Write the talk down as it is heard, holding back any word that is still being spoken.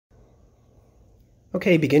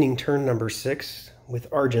Okay, beginning turn number 6 with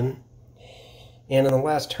Arjun. And in the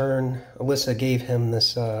last turn, Alyssa gave him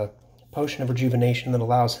this potion of rejuvenation that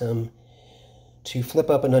allows him to flip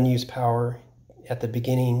up an unused power at the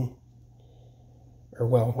beginning, or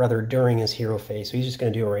well, rather during his hero phase. So he's just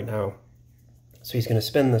going to do it right now. So he's going to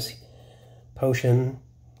spend this potion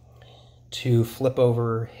to flip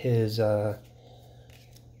over his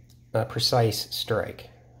precise strike.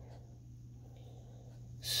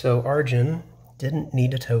 So Arjun didn't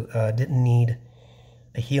need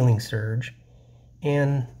a healing surge,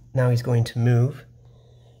 and now he's going to move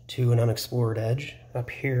to an unexplored edge up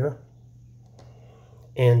here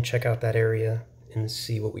and check out that area and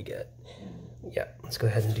see what we get. Yeah, let's go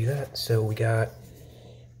ahead and do that. So we got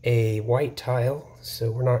a white tile, so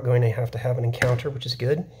we're not going to have an encounter, which is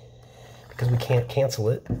good because we can't cancel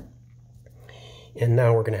it. And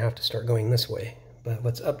now we're going to have to start going this way. But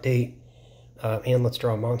let's update and let's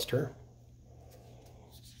draw a monster.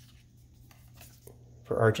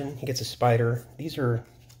 For Arjun, he gets a spider. These are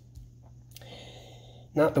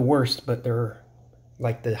not the worst, but they're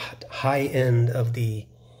like the high end of the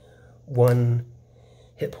 1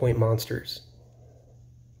 hit point monsters.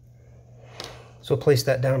 So we'll place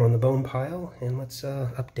that down on the bone pile, and let's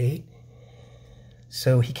update.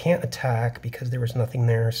 So he can't attack because there was nothing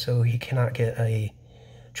there, so he cannot get a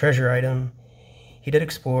treasure item. He did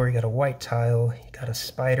explore, he got a white tile, he got a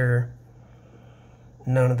spider,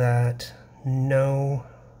 none of that. No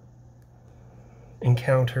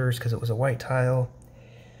encounters because it was a white tile.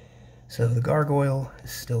 So the gargoyle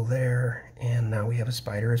is still there, and now we have a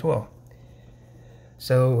spider as well.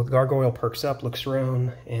 So the gargoyle perks up, looks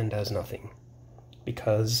around, and does nothing.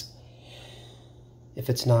 Because if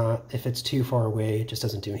it's too far away, it just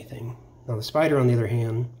doesn't do anything. Now the spider, on the other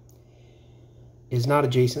hand, is not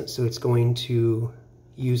adjacent, so it's going to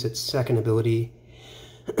use its second ability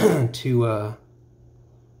to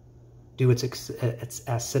do its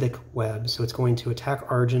acidic web. So it's going to attack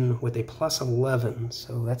Arjun with a +11,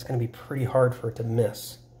 so that's going to be pretty hard for it to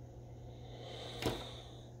miss.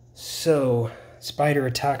 So spider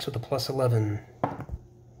attacks with a +11.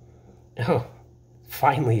 Oh,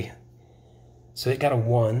 finally. So it got a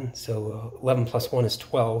 1, so 11 plus 1 is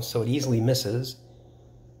 12, so it easily misses.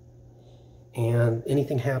 And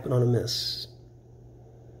anything happen on a miss?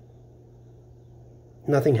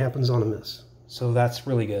 Nothing happens on a miss, so that's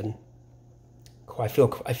really good. I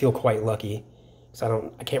feel quite lucky, because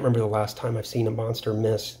I can't remember the last time I've seen a monster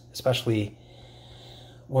miss, especially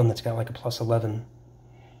one that's got like a +11.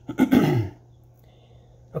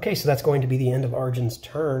 Okay, so that's going to be the end of Arjun's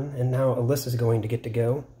turn, and now Alyssa's going to get to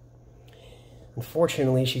go.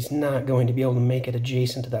 Unfortunately, she's not going to be able to make it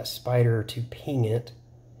adjacent to that spider to ping it.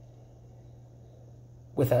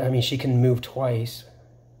 With that, I mean, she can move twice,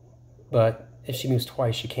 but if she moves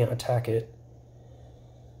twice, she can't attack it.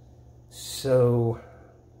 So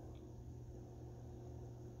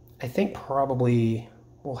I think probably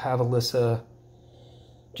we'll have Alyssa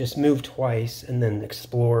just move twice and then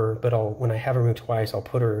explore, but when I have her move twice, I'll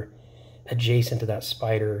put her adjacent to that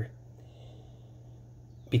spider,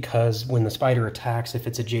 because when the spider attacks, if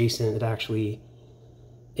it's adjacent, it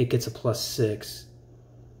gets a +6.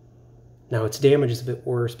 Now its damage is a bit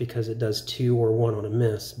worse because it does 2 or 1 on a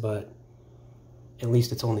miss, but at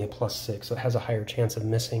least it's only a +6, so it has a higher chance of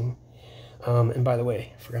missing. And by the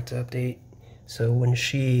way, forgot to update. So when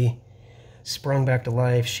she sprung back to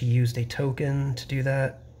life, she used a token to do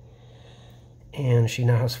that. And she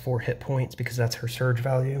now has 4 hit points because that's her surge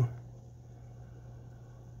value.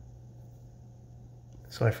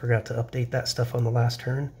 So I forgot to update that stuff on the last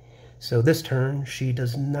turn. So this turn, she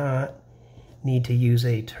does not need to use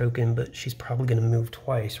a token, but she's probably going to move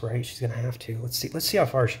twice, right? She's going to have to. Let's see how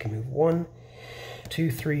far she can move. 1, 2,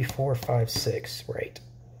 3, 4, 5, 6. Right.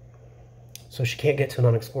 So she can't get to an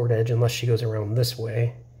unexplored edge unless she goes around this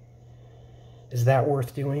way. Is that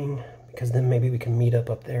worth doing? Because then maybe we can meet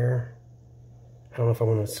up there. I don't know if I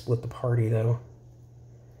want to split the party, though.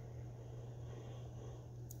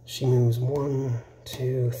 She moves 1,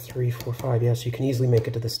 2, 3, 4, 5. Yes, you can easily make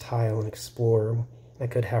it to this tile and explore. I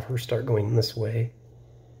could have her start going this way.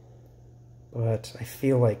 But I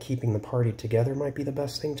feel like keeping the party together might be the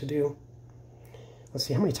best thing to do. Let's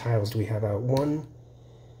see, how many tiles do we have out? 1,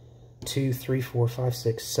 2, 3, 4, 5,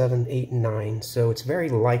 6, 7, 8, 9. So it's very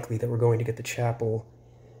likely that we're going to get the chapel.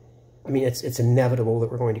 I mean, it's inevitable that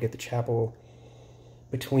we're going to get the chapel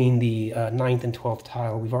between the 9th and 12th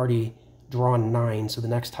tile. We've already drawn 9, so the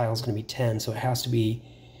next tile is going to be 10. So it has to be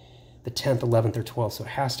the 10th, 11th, or 12th. So it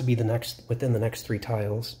has to be within the next 3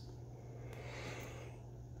 tiles.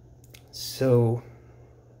 So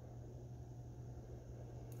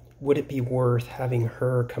would it be worth having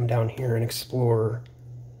her come down here and explore?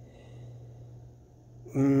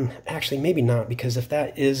 Actually, maybe not, because if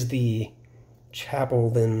that is the chapel,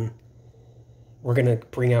 then we're gonna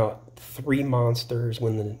bring out 3 monsters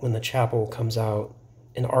when the chapel comes out,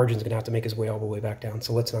 and Arjun's gonna have to make his way all the way back down.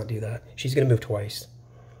 So let's not do that. She's gonna move twice.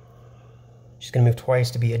 She's gonna move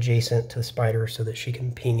twice to be adjacent to the spider so that she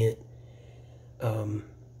can ping it.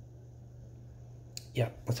 Yeah,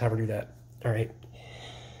 let's have her do that. All right.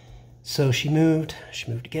 So she moved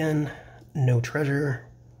again. No treasure.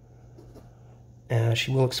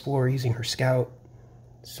 She will explore using her scout.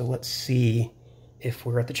 So let's see if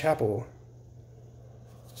we're at the chapel.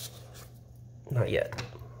 Not yet.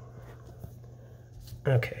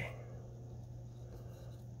 Okay.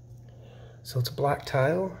 So it's a black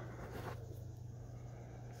tile.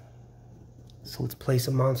 So let's place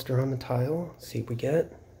a monster on the tile. See what we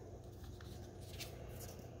get.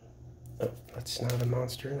 Oh, that's not a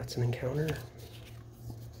monster, that's an encounter.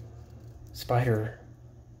 Spider.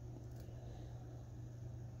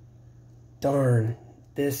 Darn,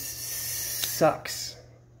 this sucks.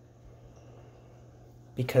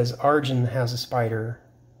 Because Arjun has a spider.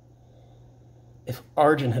 If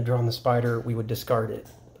Arjun had drawn the spider, we would discard it.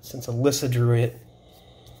 But since Alyssa drew it,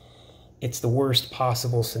 it's the worst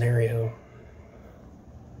possible scenario.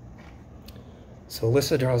 So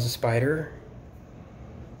Alyssa draws a spider.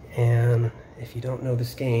 And if you don't know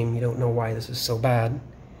this game, you don't know why this is so bad.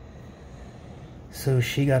 So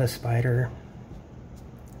she got a spider.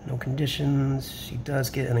 No conditions. She does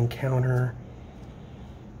get an encounter.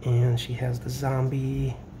 And she has the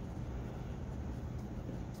zombie.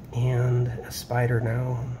 And a spider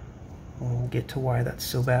now. We'll get to why that's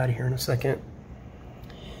so bad here in a second.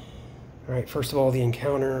 Alright, first of all, the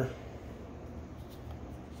encounter.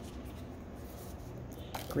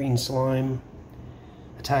 Green slime.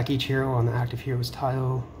 Attack each hero on the active hero's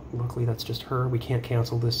tile. Luckily that's just her. We can't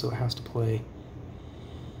cancel this, so it has to play.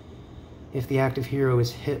 If the active hero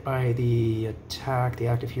is hit by the attack, the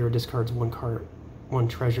active hero discards 1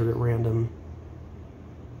 treasure at random.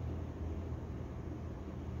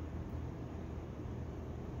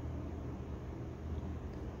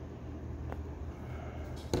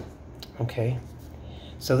 Okay.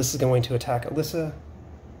 So this is going to attack Alyssa,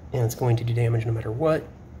 and it's going to do damage no matter what.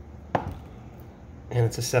 And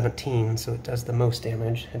it's a 17, so it does the most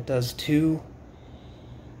damage. It does 2,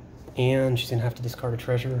 and she's gonna have to discard a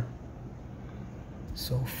treasure.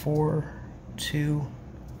 So 4, 2.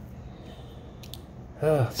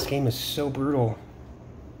 This game is so brutal.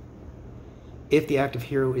 If the active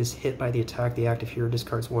hero is hit by the attack, the active hero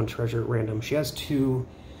discards 1 treasure at random. She has 2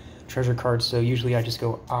 treasure cards, so usually I just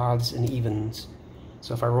go odds and evens.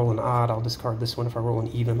 So if I roll an odd, I'll discard this one. If I roll an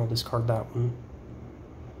even, I'll discard that one.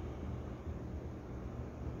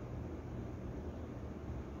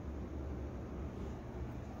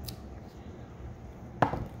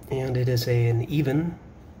 And it is an even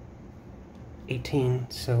 18,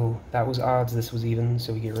 so that was odds, this was even,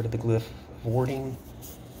 so we get rid of the glyph of warding.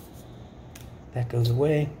 That goes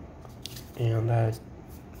away, and that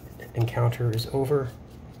encounter is over.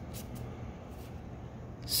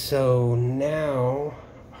 So now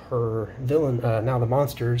her villain, now the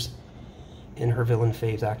monsters in her villain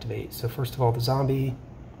phase activate. So first of all, the zombie,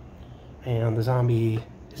 and the zombie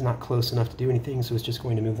is not close enough to do anything, so it's just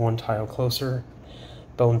going to move 1 tile closer.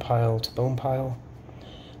 Bone pile to bone pile.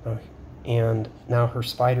 And now her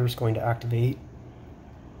spider is going to activate.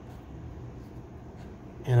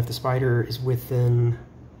 And if the spider is within,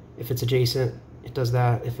 if it's adjacent, it does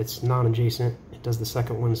that. If it's non-adjacent, it does the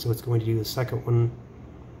second one, so it's going to do the second one.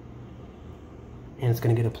 And it's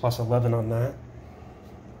going to get a +11 on that.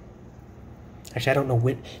 Actually, I don't know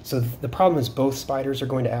which, so the problem is both spiders are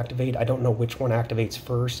going to activate. I don't know which one activates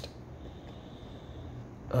first.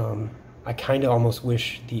 I kind of almost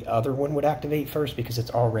wish the other one would activate first because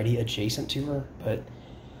it's already adjacent to her, but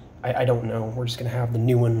I don't know. We're just going to have the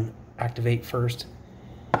new one activate first.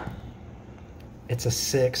 It's a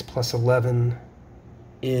 6 + 11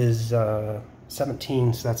 is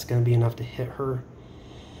 17, so that's going to be enough to hit her.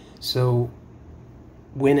 So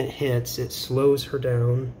when it hits, it slows her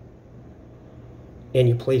down, and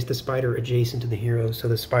you place the spider adjacent to the hero, so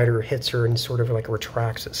the spider hits her and sort of like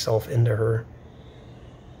retracts itself into her.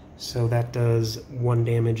 So that does 1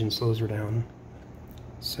 damage and slows her down.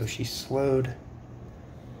 So she's slowed.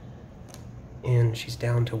 And she's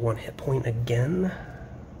down to 1 hit point again.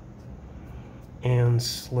 And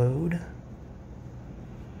slowed.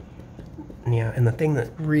 And yeah, and the thing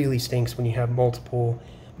that really stinks when you have multiple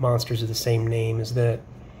monsters of the same name is that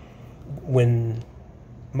when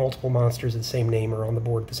multiple monsters of the same name are on the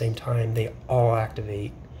board at the same time, they all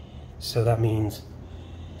activate. So that means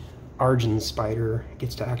Arjun's spider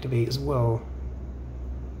gets to activate as well.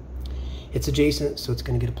 It's adjacent, so it's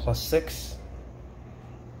going to get a +6.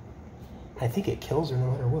 I think it kills her no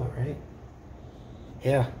matter what, right?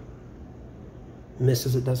 Yeah.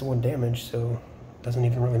 Misses, it does 1 damage, so it doesn't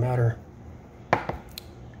even really matter.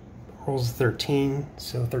 Rolls 13,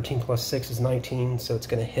 so 13 + 6 is 19, so it's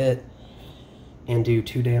going to hit and do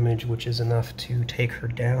 2 damage, which is enough to take her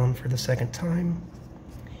down for the 2nd time.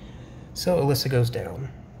 So Alyssa goes down.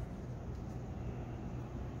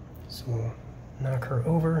 So we'll knock her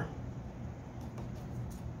over.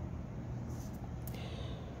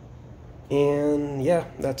 And yeah,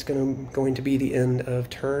 that's going to be the end of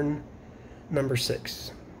turn number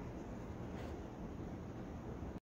 6.